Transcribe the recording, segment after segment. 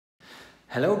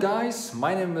Hello guys,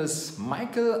 my name is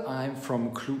Michael, I'm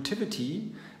from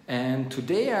Cluetivity, and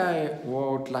today I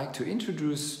would like to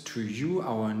introduce to you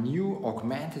our new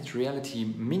augmented reality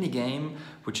minigame,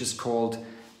 which is called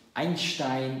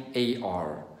Einstein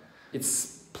AR.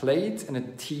 It's played in a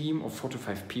team of 4 to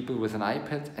 5 people with an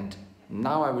iPad, and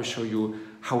now I will show you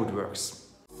how it works.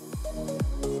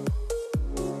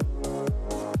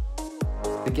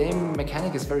 The game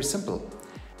mechanic is very simple.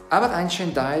 Albert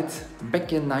Einstein died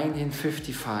back in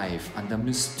 1955 under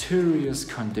mysterious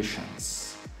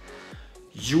conditions.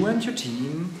 You and your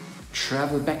team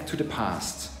travel back to the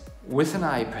past with an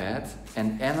iPad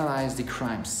and analyze the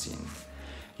crime scene.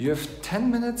 You have 10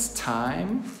 minutes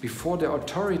time before the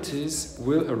authorities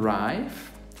will arrive,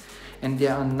 and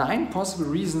there are 9 possible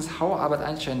reasons how Albert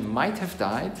Einstein might have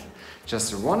died.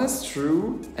 Just one is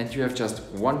true and you have just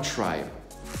one try.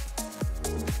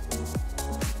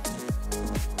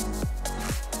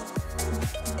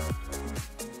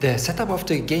 The setup of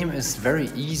the game is very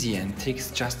easy and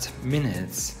takes just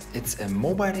minutes. It's a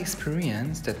mobile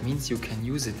experience, that means you can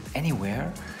use it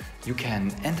anywhere. You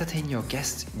can entertain your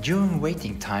guests during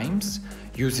waiting times,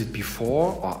 use it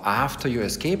before or after your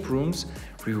escape rooms,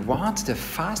 reward the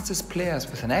fastest players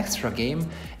with an extra game,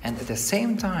 and at the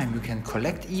same time you can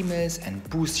collect emails and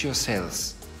boost your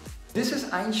sales. This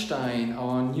is Einstein,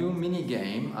 our new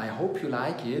minigame. I hope you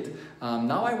like it.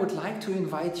 Now I would like to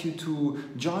invite you to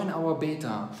join our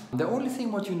beta. The only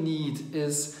thing what you need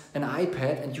is an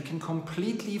iPad, and you can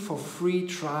completely for free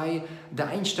try the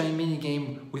Einstein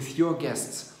minigame with your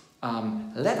guests.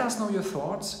 Let us know your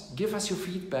thoughts, give us your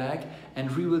feedback, and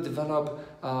we will develop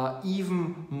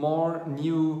even more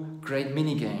new great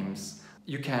minigames.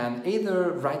 You can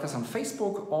either write us on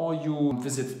Facebook or you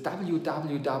visit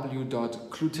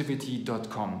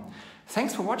www.cluetivity.com.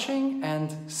 Thanks for watching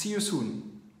and see you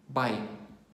soon. Bye.